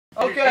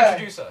Okay.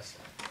 Introduce us.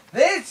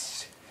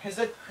 This is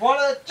one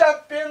of the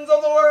champions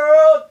of the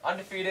world,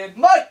 Undefeated.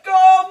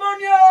 Michael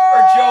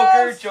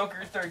Munoz! Or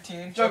Joker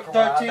 13. Joker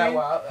Wow, 13.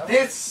 wow.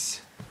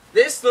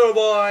 This little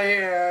boy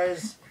here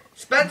is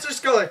Spencer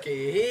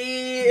Skulicki.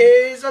 He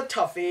is a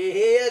toughie. He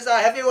is a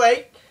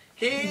heavyweight.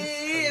 He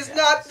is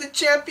not the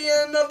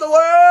champion of the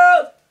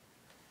world,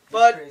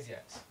 but Crazy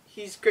ass.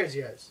 he's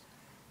crazy as.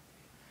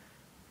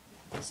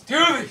 Let's do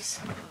this.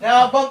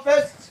 Now, bump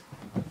fists.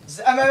 This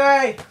is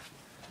MMA.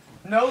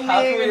 No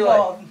How can knee we,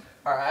 involved.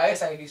 Alright, I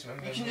guess I can do some.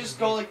 You can just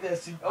go like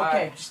this. Okay,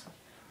 Alright. just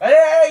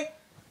ready,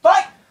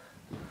 fight!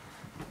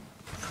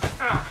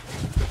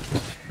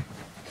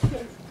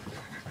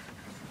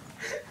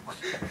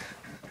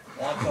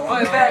 Oh,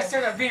 it's back.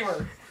 Turn a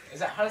beamer. Is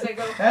that how does that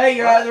go? Hey,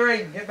 you're out of the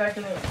ring. Get back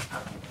in there.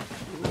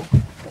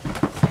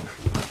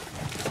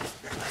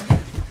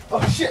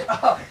 Oh shit!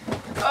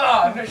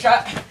 Oh, no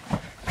shot.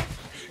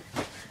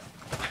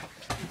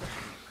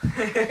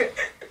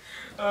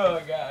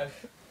 Oh god.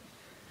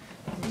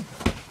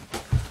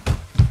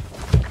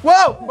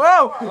 Whoa!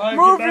 Whoa! Alright,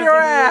 Move get back your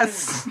in the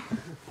ass!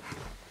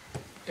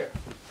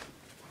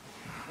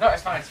 No,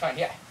 it's fine. It's fine.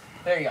 Yeah.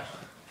 There you go.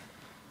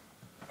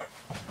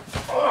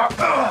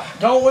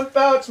 Don't whip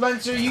out,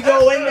 Spencer. You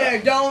go in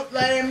there. Don't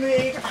let him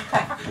leave.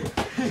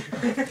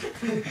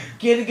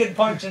 Get a good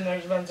punch in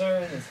there, Spencer,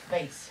 in his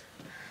face.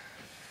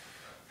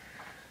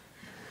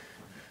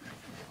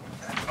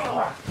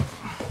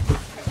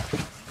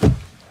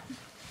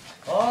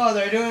 Oh,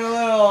 they're doing a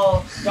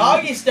little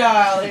doggy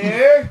style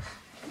here.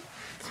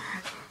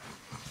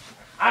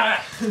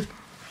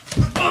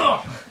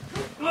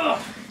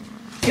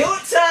 Kill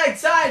it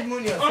side,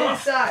 Munoz. Hit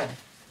side.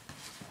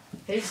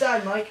 Hit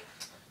side, Mike.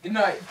 Good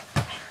night.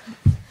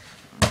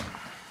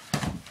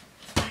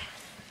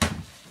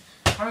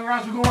 How many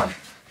rounds we going?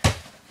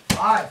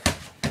 5.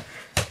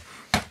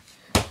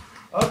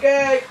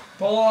 Okay,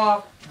 pull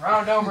off.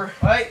 Round over.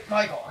 Wait,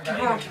 Michael. I Keep got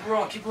rolling. you. Keep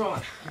rolling. Keep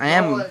rolling. I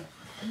am. Rolling.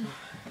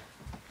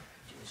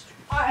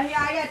 Yeah,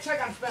 I gotta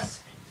check on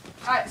Spencer.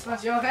 Alright,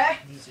 Spencer, you okay?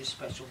 These are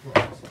special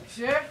gloves.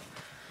 Sure?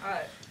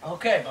 Alright.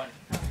 Okay, buddy.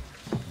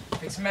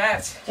 Take some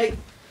mats.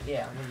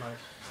 Yeah, never mind.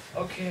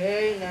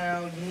 Okay,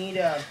 now you need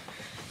to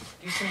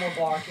do some more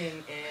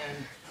blocking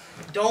and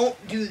don't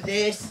do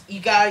this. You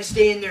gotta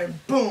stay in there.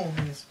 Boom.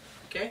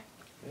 Okay?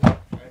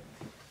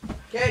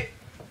 Okay.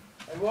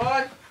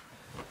 Everyone.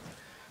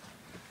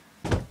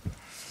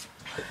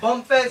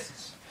 Bump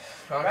fists.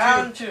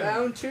 Round 2.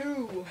 Round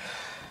 2.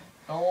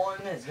 No one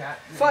has got.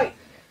 Fight.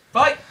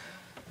 Fight.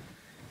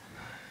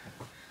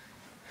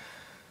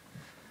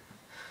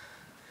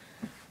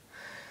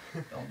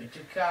 Don't be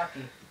too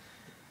cocky.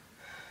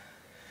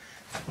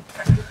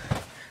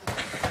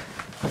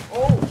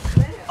 Oh,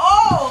 man.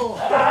 Oh!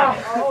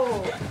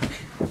 Oh.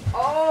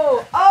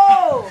 Oh.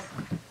 Oh.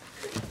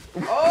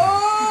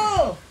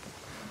 Oh!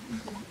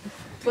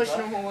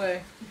 Pushing him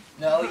away.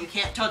 No, you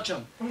can't touch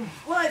him.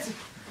 What?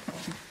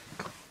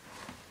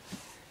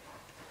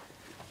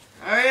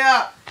 Hurry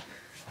up!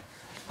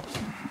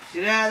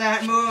 Get out of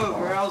that move,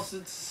 or else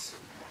it's.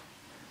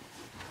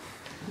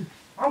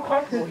 I'm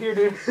comfortable here,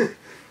 dude.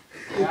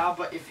 Yeah,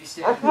 but if you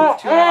stay move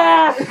too long.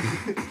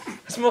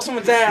 I smell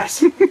someone's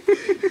ass.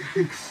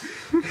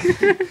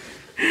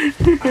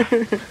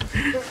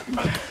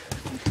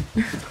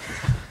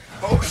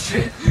 Oh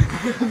shit.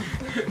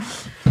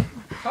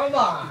 Come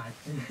on!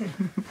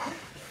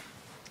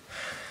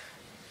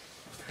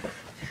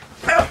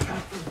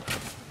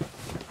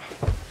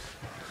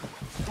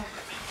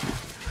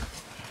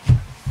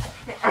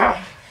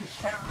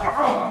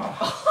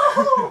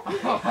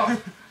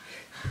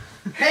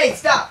 Hey,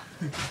 stop!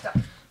 Stop.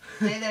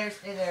 Stay there,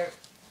 stay there.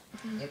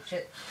 Yep,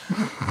 shit.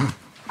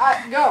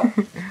 Alright, go.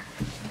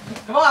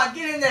 Come on,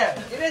 get in there!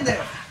 Get in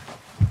there!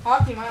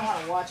 Hockey might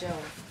want to watch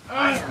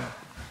out.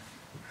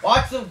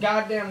 Watch the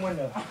goddamn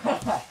window.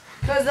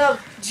 Because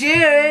of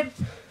Jared.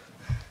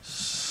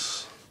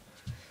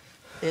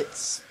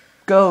 It's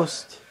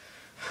Ghost.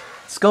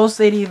 It's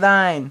Ghost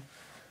 89.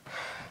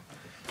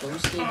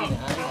 Ghost 89,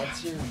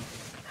 that's your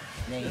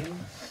name?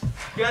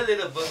 You got a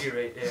little boogie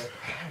right there.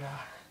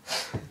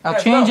 I'll Yeah,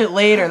 change go. it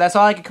later. That's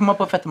all I can come up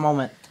with at the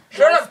moment.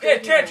 Shut up. Pay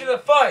attention to the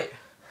fight.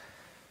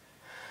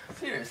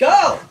 Seriously.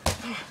 Go!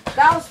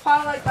 That was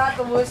probably like not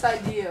the worst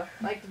idea.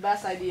 Like the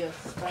best idea,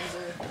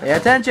 Spencer. Pay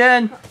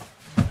attention.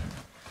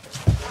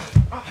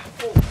 Oh,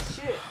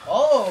 shit.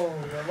 Oh,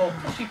 a little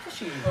pushy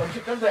pushy. Oh,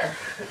 get them there.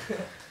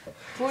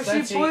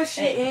 Pushy, pushy,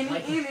 Hey, inny,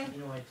 Mikey, inny. you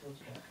know what I told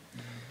you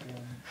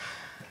that.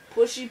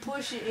 Pushy,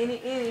 pushy, inny,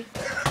 inny.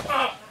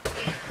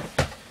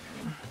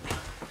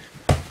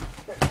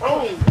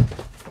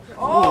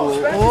 Oh,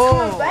 Spencer's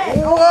coming back.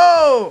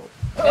 Whoa!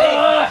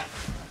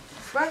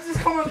 Spencer's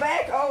coming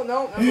back. Oh,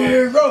 no. Never mind.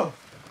 Hero!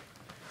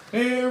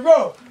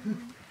 Hero!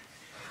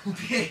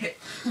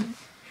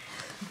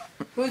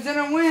 Who's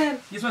gonna win? You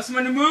just want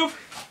someone to move?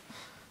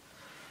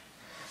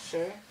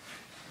 Sure.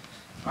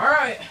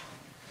 Alright.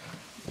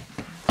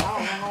 I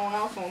don't know, no one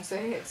else won't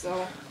say it,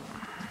 so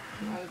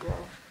might as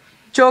well.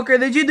 Joker,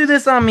 did you do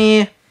this on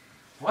me?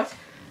 What?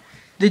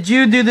 Did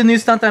you do the new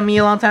stunt on me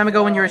a long time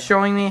ago when you were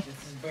showing me? This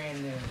is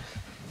brand new.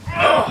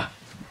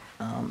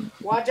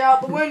 Watch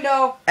out the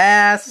window.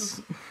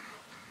 Ass.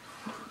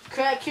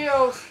 Crack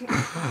kills.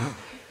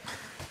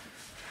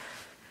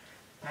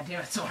 God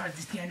damn, it's so hard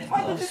to stand in Why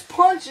don't you close. just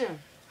punch him?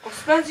 Oh,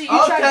 Spencer, you try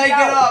to Okay, get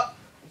get out. up.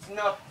 It's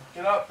enough.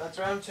 Get up. That's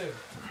round 2.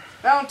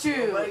 Round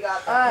 2. Nobody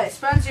got that. Alright,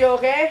 Spencer, you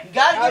okay? You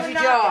gotta How's give your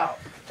a jaw? knockout.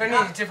 If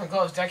I need different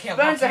clothes, I can't.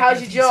 Spencer,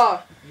 how's your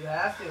jaw? You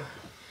have to.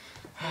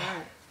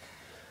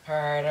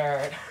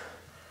 Alright.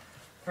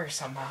 Figure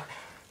something out.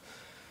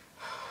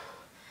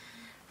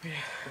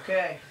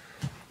 Okay.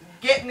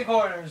 Get in the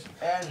corners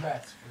and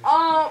rest.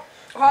 Stop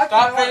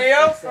Stop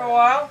video for a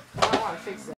while. I don't want to fix that.